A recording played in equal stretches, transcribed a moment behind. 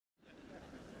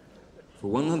For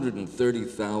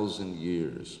 130,000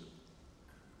 years,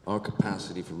 our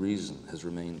capacity for reason has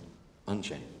remained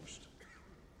unchanged.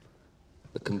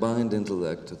 The combined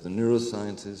intellect of the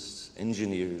neuroscientists,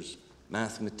 engineers,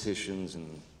 mathematicians,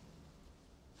 and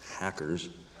hackers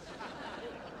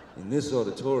in this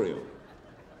auditorium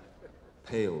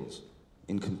pales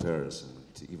in comparison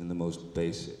to even the most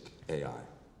basic AI.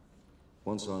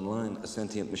 Once online, a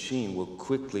sentient machine will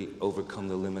quickly overcome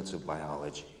the limits of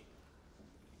biology.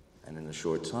 And in a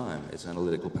short time, its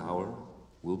analytical power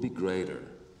will be greater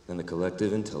than the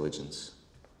collective intelligence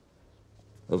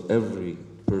of every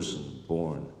person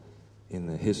born in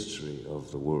the history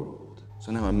of the world.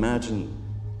 So now imagine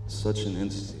such an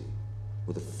entity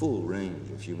with a full range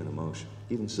of human emotion,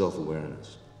 even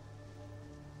self-awareness.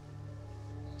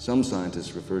 Some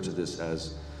scientists refer to this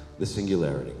as the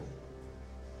singularity.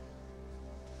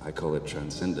 I call it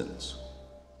transcendence.